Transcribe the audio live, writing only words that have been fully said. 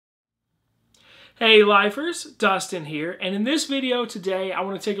Hey Lifers, Dustin here, and in this video today I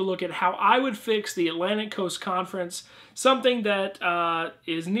want to take a look at how I would fix the Atlantic Coast Conference, something that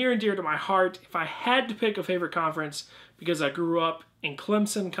is near and dear to my heart. If I had to pick a favorite conference because I grew up in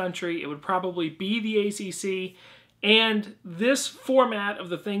Clemson country, it would probably be the ACC, and this format of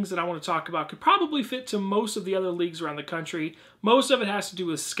the things that I want to talk about could probably fit to most of the other leagues around the country. Most of it has to do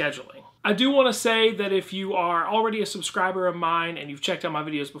with scheduling. I do want to say that if you are already a subscriber of mine and you've checked out my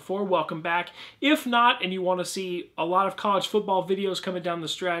videos before, welcome back. If not, and you want to see a lot of college football videos coming down the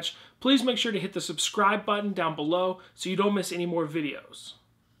stretch, please make sure to hit the subscribe button down below so you don't miss any more videos.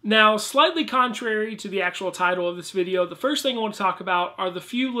 Now, slightly contrary to the actual title of this video, the first thing I want to talk about are the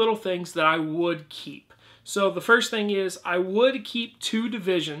few little things that I would keep. So the first thing is I would keep 2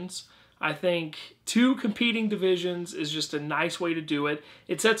 divisions. I think 2 competing divisions is just a nice way to do it.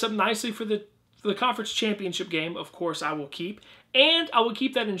 It sets up nicely for the conference championship game, of course, I will keep. And I will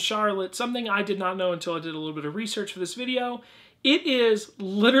keep that in Charlotte, something I did not know until I did a little bit of research for this video. It is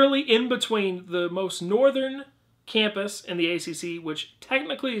literally in between the most northern campus in the ACC, which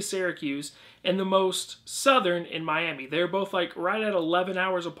technically is Syracuse, and the most southern in Miami. They're both like right at 11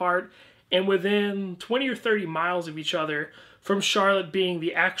 hours apart and within 20 or 30 miles of each other, from Charlotte being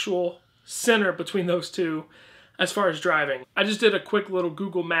the actual center between those two as far as driving. I just did a quick little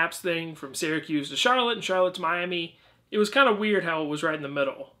Google Maps thing from Syracuse to Charlotte and Charlotte to Miami. It was kind of weird how it was right in the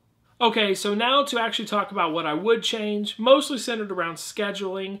middle. Okay, so now to actually talk about what I would change, mostly centered around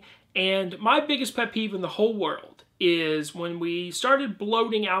scheduling, and my biggest pet peeve in the whole world is when we started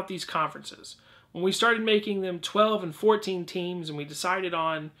bloating out these conferences. When we started making them 12 and 14 teams and we decided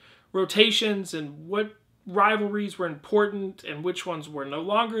on rotations and what rivalries were important and which ones were no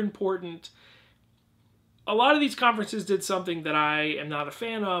longer important. A lot of these conferences did something that I am not a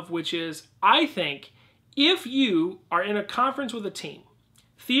fan of, which is I think if you are in a conference with a team,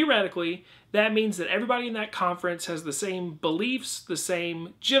 theoretically, that means that everybody in that conference has the same beliefs, the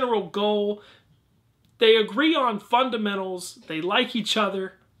same general goal. They agree on fundamentals. They like each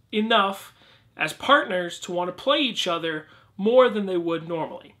other enough as partners to want to play each other more than they would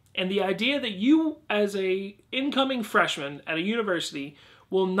normally. And the idea that you, as a incoming freshman at a university,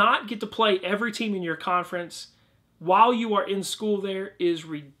 will not get to play every team in your conference while you are in school there is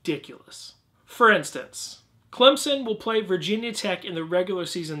ridiculous. For instance, Clemson will play Virginia Tech in the regular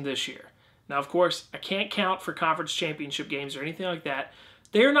season this year. Now, of course, I can't count for conference championship games or anything like that.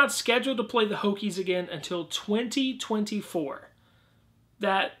 They are not scheduled to play the Hokies again until 2024.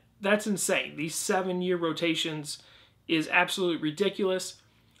 That's insane. These 7-year rotations is absolutely ridiculous.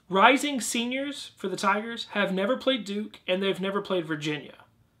 Rising seniors for the Tigers have never played Duke, and they've never played Virginia.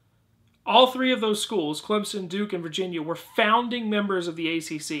 All 3 of those schools, Clemson, Duke, and Virginia, were founding members of the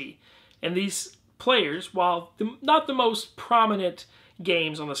ACC. And these players, while not the most prominent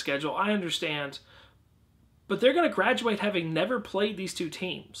games on the schedule, I understand, but they're going to graduate having never played these 2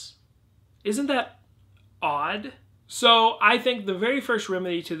 teams. Isn't that odd? So I think the very first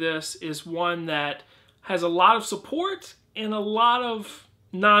remedy to this is one that has a lot of support and a lot of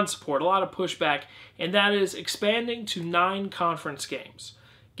non-support, a lot of pushback, and that is expanding to 9 conference games.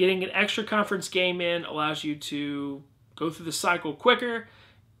 Getting an extra conference game in allows you to go through the cycle quicker,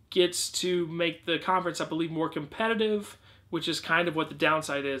 gets to make the conference, I believe, more competitive, which is kind of what the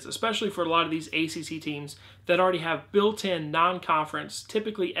downside is, especially for a lot of these ACC teams that already have built-in non-conference,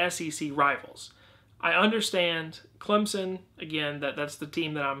 typically SEC rivals. I understand Clemson, again, that's the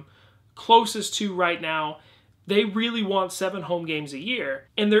team that I'm closest to right now. They really want 7 home games a year,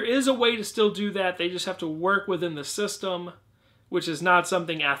 and there is a way to still do that. They just have to work within the system, which is not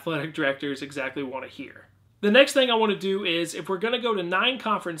something athletic directors exactly want to hear. The next thing I want to do is, if we're going to go to 9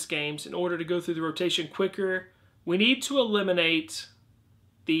 conference games in order to go through the rotation quicker, we need to eliminate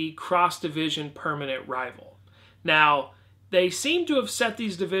the cross-division permanent rival. Now, they seem to have set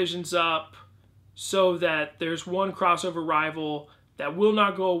these divisions up so that there's one crossover rival that will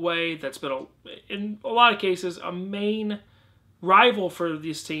not go away, that's been, in a lot of cases, a main rival for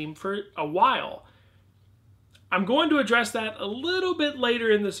this team for a while. I'm going to address that a little bit later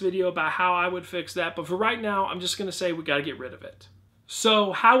in this video about how I would fix that, but for right now, I'm just going to say we got to get rid of it.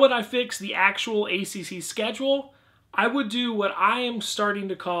 So how would I fix the actual ACC schedule? I would do what I am starting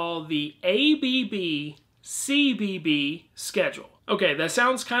to call the ABB-CBB schedule. Okay, that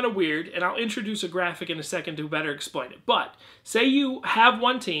sounds kind of weird, and I'll introduce a graphic in a second to better explain it. But say you have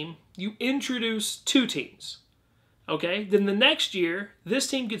one team, you introduce 2 teams. Okay, then the next year, this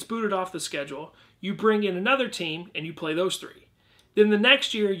team gets booted off the schedule, you bring in another team, and you play those 3. Then the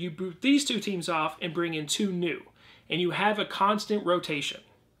next year, you boot these 2 teams off and bring in 2 new, and you have a constant rotation.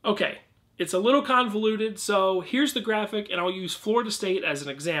 Okay, it's a little convoluted, so here's the graphic, and I'll use Florida State as an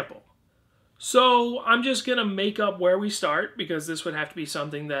example. So I'm just going to make up where we start because this would have to be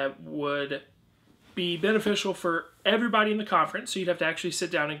something that would be beneficial for everybody in the conference, so you'd have to actually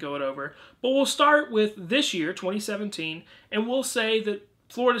sit down and go it over. But we'll start with this year, 2017, and we'll say that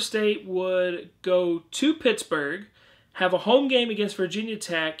Florida State would go to Pittsburgh, have a home game against Virginia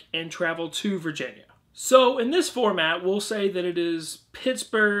Tech, and travel to Virginia. So in this format, we'll say that it is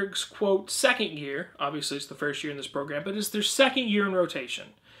Pittsburgh's, quote, second year. Obviously, it's the first year in this program, but it's their second year in rotation.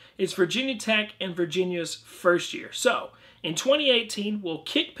 It's Virginia Tech and Virginia's first year. So in 2018, we'll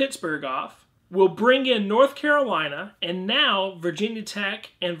kick Pittsburgh off. We'll bring in North Carolina, and now Virginia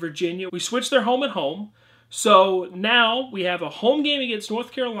Tech and Virginia, we switch their home and home. So now we have a home game against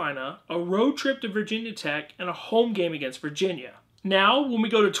North Carolina, a road trip to Virginia Tech, and a home game against Virginia. Now, when we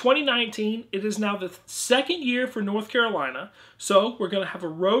go to 2019, it is now the second year for North Carolina. So we're going to have a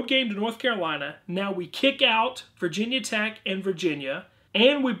road game to North Carolina. Now we kick out Virginia Tech and Virginia,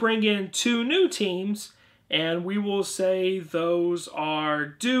 and we bring in two new teams, and we will say those are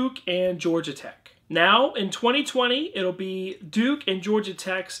Duke and Georgia Tech. Now, in 2020, it'll be Duke and Georgia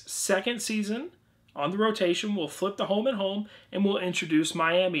Tech's second season on the rotation. We'll flip the home and home, and we'll introduce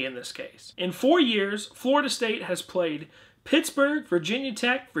Miami in this case. In 4 years, Florida State has played Pittsburgh, Virginia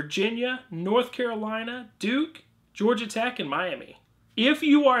Tech, Virginia, North Carolina, Duke, Georgia Tech, and Miami. If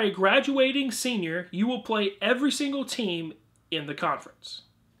you are a graduating senior, you will play every single team in the conference.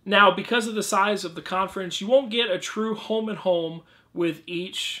 Now, because of the size of the conference, you won't get a true home and home with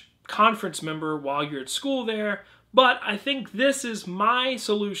each conference member while you're at school there, but I think this is my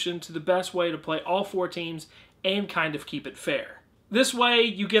solution to the best way to play all 4 teams and kind of keep it fair. This way,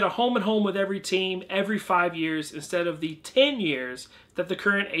 you get a home and home with every team every 5 years instead of the 10 years that the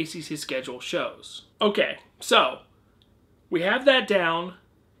current ACC schedule shows. Okay, so we have that down.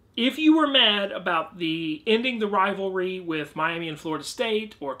 If you were mad about the ending the rivalry with Miami and Florida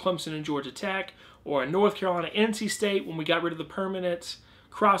State, or Clemson and Georgia Tech, or North Carolina NC State when we got rid of the permanent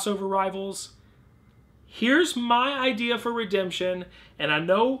crossover rivals, here's my idea for redemption, and I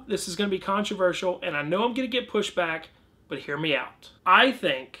know this is going to be controversial, and I know I'm going to get pushback, but hear me out. I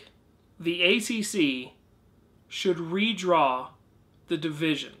think the ACC should redraw the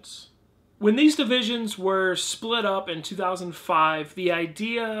divisions. When these divisions were split up in 2005, the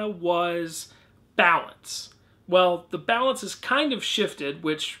idea was balance. Well, the balance has kind of shifted,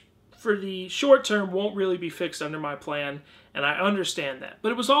 which for the short term won't really be fixed under my plan, and I understand that.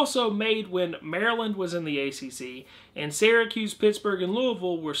 But it was also made when Maryland was in the ACC, and Syracuse, Pittsburgh, and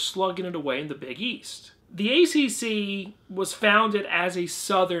Louisville were slugging it away in the Big East. The ACC was founded as a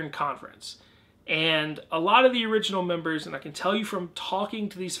Southern Conference, and a lot of the original members, and I can tell you from talking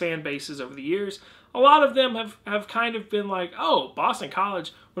to these fan bases over the years, a lot of them have kind of been like, oh, Boston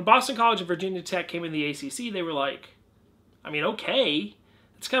College. When Boston College and Virginia Tech came in the ACC, they were like, I mean, okay,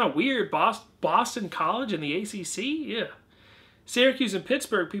 it's kind of weird, Boston College and the ACC? Yeah. Syracuse and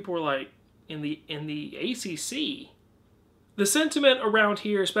Pittsburgh, people were like, in the ACC? The sentiment around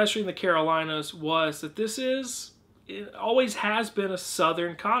here, especially in the Carolinas, was that it always has been a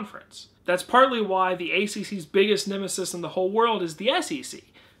Southern Conference. That's partly why the ACC's biggest nemesis in the whole world is the SEC,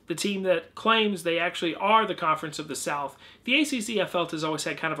 the team that claims they actually are the Conference of the South. The ACC, I felt, has always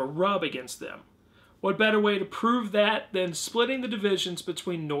had kind of a rub against them. What better way to prove that than splitting the divisions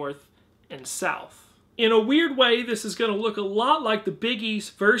between North and South? In a weird way, this is going to look a lot like the Big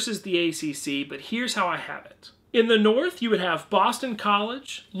East versus the ACC, but here's how I have it. In the North, you would have Boston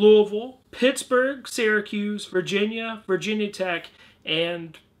College, Louisville, Pittsburgh, Syracuse, Virginia, Virginia Tech,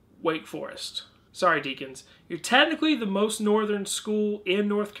 and Wake Forest. Sorry, Deacons. You're technically the most northern school in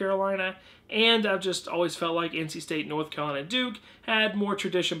North Carolina, and I've just always felt like NC State, North Carolina, and Duke had more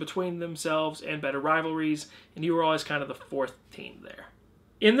tradition between themselves and better rivalries, and you were always kind of the 4th team there.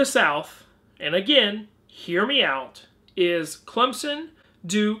 In the South, and again, hear me out, is Clemson,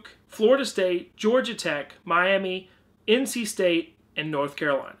 Duke, Florida State, Georgia Tech, Miami, NC State, and North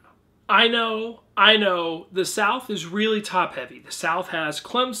Carolina. I know, the South is really top-heavy. The South has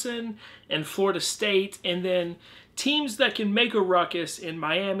Clemson and Florida State, and then teams that can make a ruckus in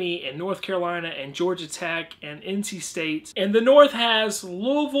Miami and North Carolina and Georgia Tech and NC State. And the North has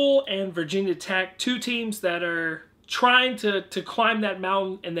Louisville and Virginia Tech, 2 teams that are trying to climb that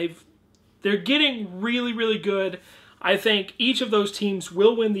mountain, and they're getting really, really good. I think each of those teams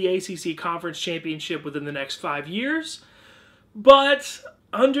will win the ACC Conference Championship within the next 5 years. But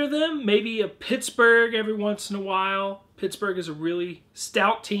under them, maybe a Pittsburgh every once in a while. Pittsburgh is a really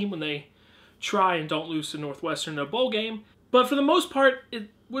stout team when they try and don't lose to Northwestern in a bowl game. But for the most part, it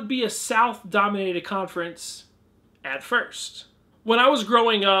would be a South-dominated conference at first. When I was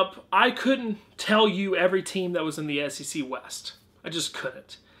growing up, I couldn't tell you every team that was in the SEC West. I just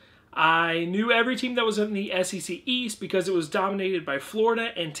couldn't. I knew every team that was in the SEC East because it was dominated by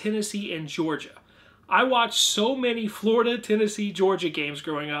Florida and Tennessee and Georgia. I watched so many Florida, Tennessee, Georgia games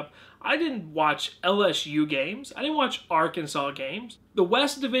growing up. I didn't watch LSU games. I didn't watch Arkansas games. The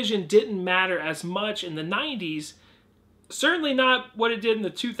West Division didn't matter as much in the 90s. Certainly not what it did in the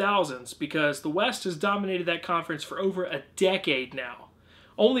 2000s, because the West has dominated that conference for over a decade now.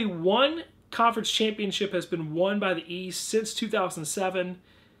 Only one conference championship has been won by the East since 2007,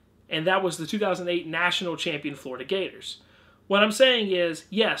 and that was the 2008 national champion Florida Gators. What I'm saying is,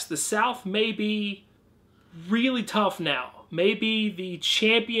 yes, the South may be really tough now. Maybe the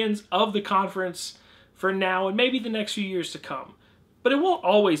champions of the conference for now and maybe the next few years to come. But it won't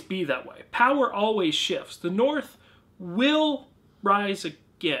always be that way. Power always shifts. The North will rise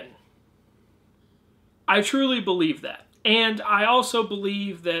again. I truly believe that. And I also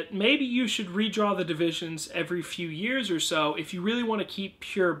believe that maybe you should redraw the divisions every few years or so if you really want to keep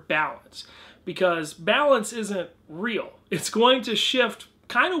pure balance. Because balance isn't real. It's going to shift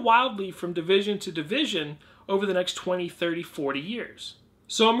kind of wildly from division to division over the next 20, 30, 40 years.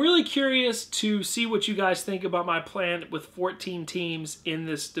 So I'm really curious to see what you guys think about my plan with 14 teams in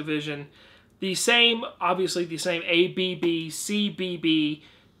this division. Obviously the same ABB, CBB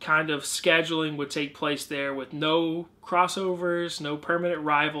kind of scheduling would take place there with no crossovers, no permanent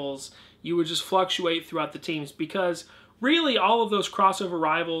rivals. You would just fluctuate throughout the teams because really all of those crossover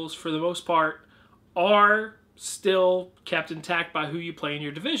rivals for the most part are still kept intact by who you play in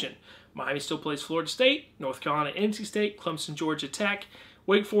your division. Miami still plays Florida State, North Carolina, NC State, Clemson, Georgia Tech,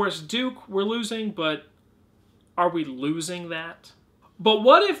 Wake Forest, Duke. We're losing, but are we losing that? But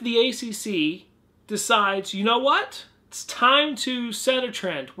what if the ACC decides, you know what? It's time to set a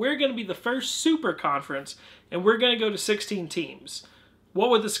trend. We're going to be the first super conference, and we're going to go to 16 teams. What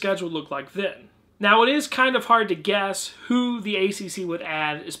would the schedule look like then? Now, it is kind of hard to guess who the ACC would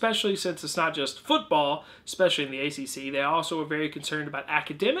add, especially since it's not just football, especially in the ACC. They also are very concerned about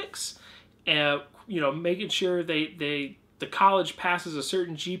academics, and making sure the college passes a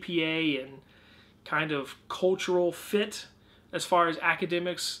certain GPA and kind of cultural fit as far as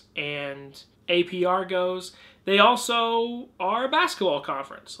academics and APR goes. They also are a basketball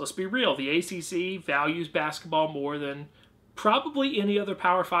conference. Let's be real. The ACC values basketball more than probably any other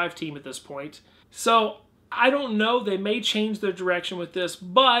Power 5 team at this point. So I don't know. They may change their direction with this,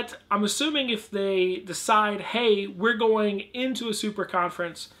 but I'm assuming if they decide, hey, we're going into a super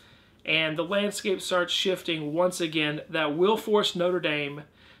conference and the landscape starts shifting once again, that will force Notre Dame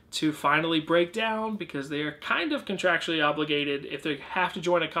to finally break down because they are kind of contractually obligated. If they have to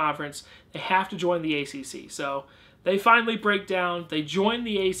join a conference, they have to join the ACC. So they finally break down. They join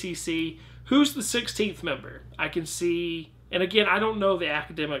the ACC. Who's the 16th member? I can see, and again, I don't know the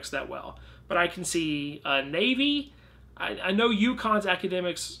academics that well, but I can see Navy. I know UConn's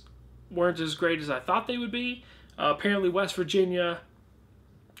academics weren't as great as I thought they would be. Apparently West Virginia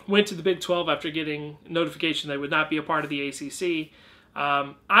went to the Big 12 after getting notification they would not be a part of the ACC.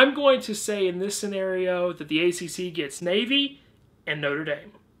 I'm going to say in this scenario that the ACC gets Navy and Notre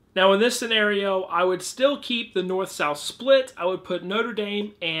Dame. Now in this scenario, I would still keep the North-South split. I would put Notre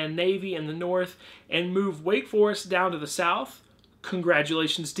Dame and Navy in the North and move Wake Forest down to the South.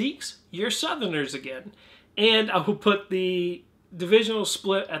 Congratulations, Deeks. You're Southerners again. And I will put the divisional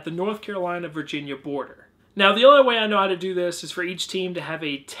split at the North Carolina-Virginia border. Now the only way I know how to do this is for each team to have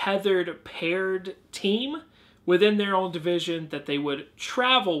a tethered paired team within their own division that they would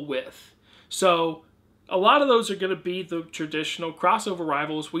travel with. So a lot of those are going to be the traditional crossover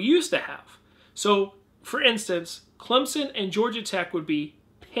rivals we used to have. So for instance, Clemson and Georgia Tech would be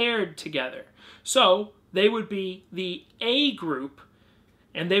paired together. So they would be the A group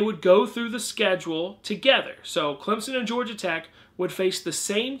and they would go through the schedule together. So Clemson and Georgia Tech would face the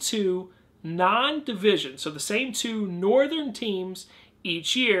same two non-division, so the same two northern teams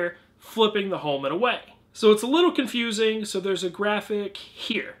each year, flipping the home and away. So it's a little confusing, so there's a graphic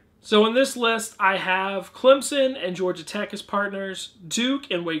here. So in this list, I have Clemson and Georgia Tech as partners,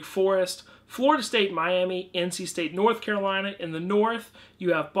 Duke and Wake Forest, Florida State, Miami, NC State, North Carolina. In the North,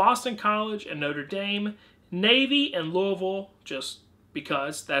 you have Boston College and Notre Dame, Navy and Louisville, just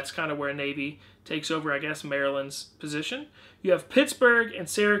because that's kind of where Navy takes over, I guess, Maryland's position. You have Pittsburgh and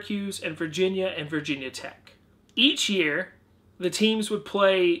Syracuse and Virginia Tech. Each year, the teams would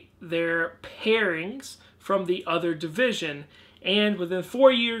play their pairings from the other division, and within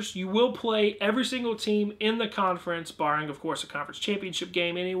 4 years, you will play every single team in the conference, barring, of course, a conference championship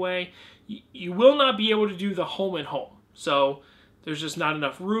game anyway. You will not be able to do the home and home. So there's just not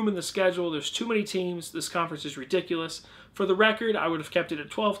enough room in the schedule. There's too many teams. This conference is ridiculous. For the record, I would have kept it at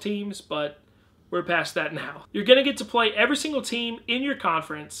 12 teams, but We're past that now. You're going to get to play every single team in your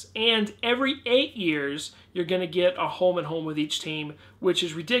conference, and every 8 years, you're going to get a home-and-home with each team, which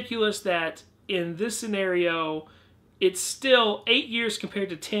is ridiculous that in this scenario, it's still 8 years compared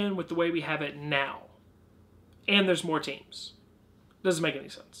to 10 with the way we have it now. And there's more teams. Doesn't make any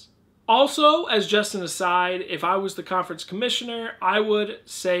sense. Also, as just an aside, if I was the conference commissioner, I would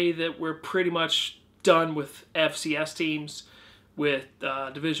say that we're pretty much done with FCS teams, with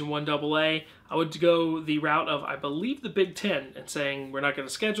Division I AA. I would go the route of, I believe, the Big Ten, and saying we're not going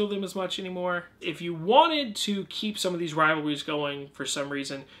to schedule them as much anymore. If you wanted to keep some of these rivalries going for some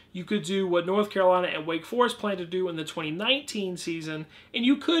reason, you could do what North Carolina and Wake Forest plan to do in the 2019 season, and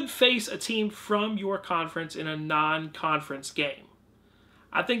you could face a team from your conference in a non-conference game.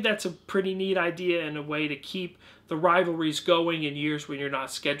 I think that's a pretty neat idea and a way to keep the rivalries going in years when you're not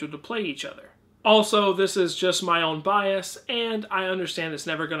scheduled to play each other. Also, this is just my own bias, and I understand it's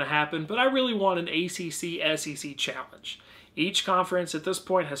never going to happen, but I really want an ACC-SEC challenge. Each conference at this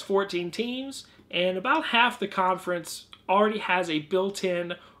point has 14 teams, and about half the conference already has a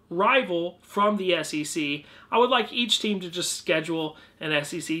built-in rival from the SEC. I would like each team to just schedule an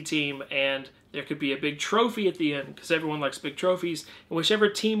SEC team, and there could be a big trophy at the end, because everyone likes big trophies, and whichever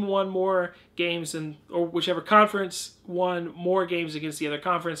team won more games, or whichever conference won more games against the other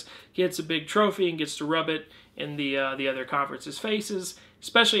conference gets a big trophy and gets to rub it in the other conference's faces,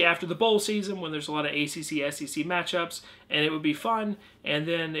 especially after the bowl season when there's a lot of ACC-SEC matchups, and it would be fun, and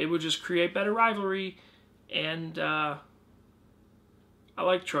then it would just create better rivalry, and I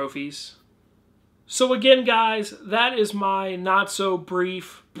like trophies. So again, guys, that is my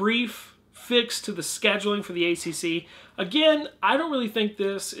not-so-brief fix to the scheduling for the ACC. Again, I don't really think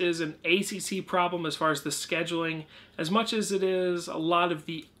this is an ACC problem as far as the scheduling, as much as it is a lot of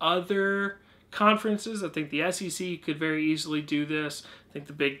the other conferences. I think the SEC could very easily do this. I think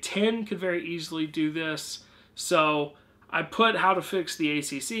the Big Ten could very easily do this. So I put how to fix the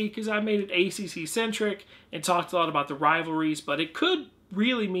ACC because I made it ACC-centric and talked a lot about the rivalries, but it could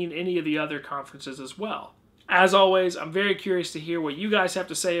really mean any of the other conferences as well. As always, I'm very curious to hear what you guys have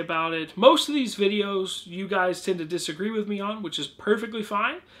to say about it. Most of these videos you guys tend to disagree with me on, which is perfectly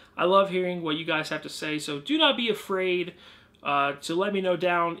fine. I love hearing what you guys have to say, so do not be afraid to let me know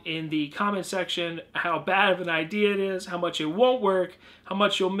down in the comment section how bad of an idea it is, how much it won't work, how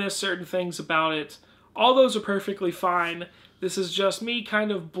much you'll miss certain things about it. All those are perfectly fine. This is just me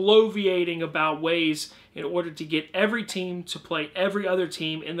kind of bloviating about ways in order to get every team to play every other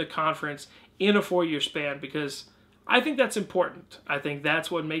team in the conference in a 4-year span, because I think that's important. I think that's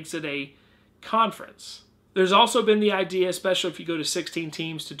what makes it a conference. There's also been the idea, especially if you go to 16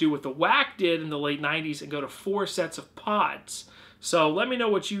 teams, to do what the WAC did in the late 90s and go to 4 sets of pods. So let me know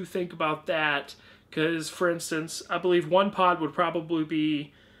what you think about that, because, for instance, I believe one pod would probably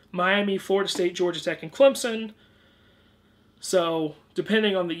be Miami, Florida State, Georgia Tech, and Clemson. So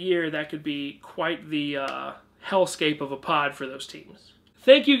depending on the year, that could be quite the hellscape of a pod for those teams.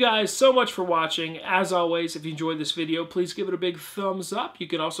 Thank you guys so much for watching. As always, if you enjoyed this video, please give it a big thumbs up. You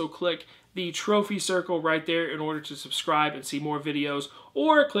can also click the trophy circle right there in order to subscribe and see more videos,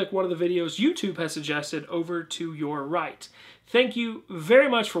 or click one of the videos YouTube has suggested over to your right. Thank you very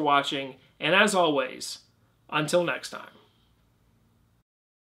much for watching, and as always, until next time.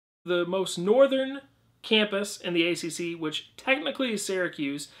 The most northern campus in the ACC, which technically is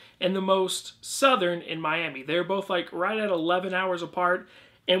Syracuse, and the most southern in Miami. They're both like right at 11 hours apart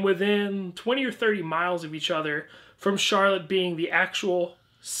and within 20 or 30 miles of each other, from Charlotte being the actual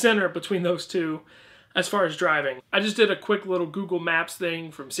center between those two as far as driving. I just did a quick little Google Maps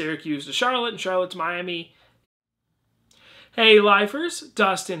thing from Syracuse to Charlotte and Charlotte to Miami. Hey lifers,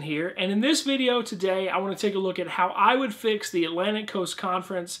 Dustin here, and in this video today I want to take a look at how I would fix the Atlantic Coast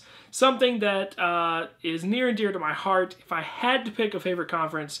Conference, something that is near and dear to my heart. If I had to pick a favorite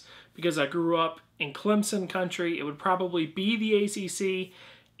conference, because I grew up in Clemson country, it would probably be the ACC,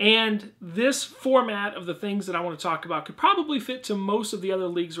 and this format of the things that I want to talk about could probably fit to most of the other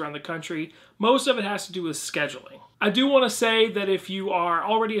leagues around the country. Most of it has to do with scheduling. I do want to say that if you are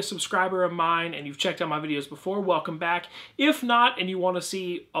already a subscriber of mine and you've checked out my videos before, welcome back. If not, and you want to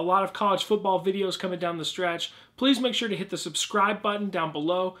see a lot of college football videos coming down the stretch, please make sure to hit the subscribe button down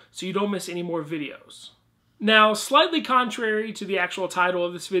below so you don't miss any more videos. Now, slightly contrary to the actual title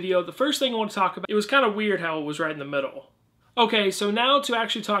of this video, the first thing I want to talk about, it was kind of weird how it was right in the middle. Okay, so now to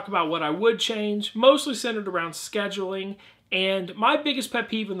actually talk about what I would change, mostly centered around scheduling, and my biggest pet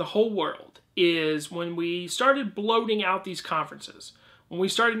peeve in the whole world is when we started bloating out these conferences. When we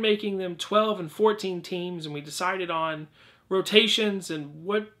started making them 12 and 14 teams and we decided on rotations and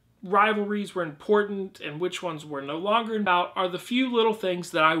what rivalries were important and which ones were no longer about, are the few little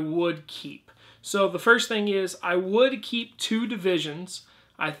things that I would keep. So the first thing is I would keep 2 divisions.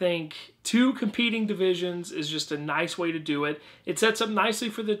 I think 2 competing divisions is just a nice way to do it. It sets up nicely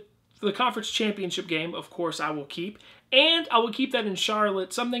for the conference championship game. Of course, I will keep. And I will keep that in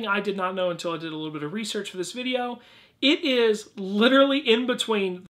Charlotte, something I did not know until I did a little bit of research for this video. It is literally in between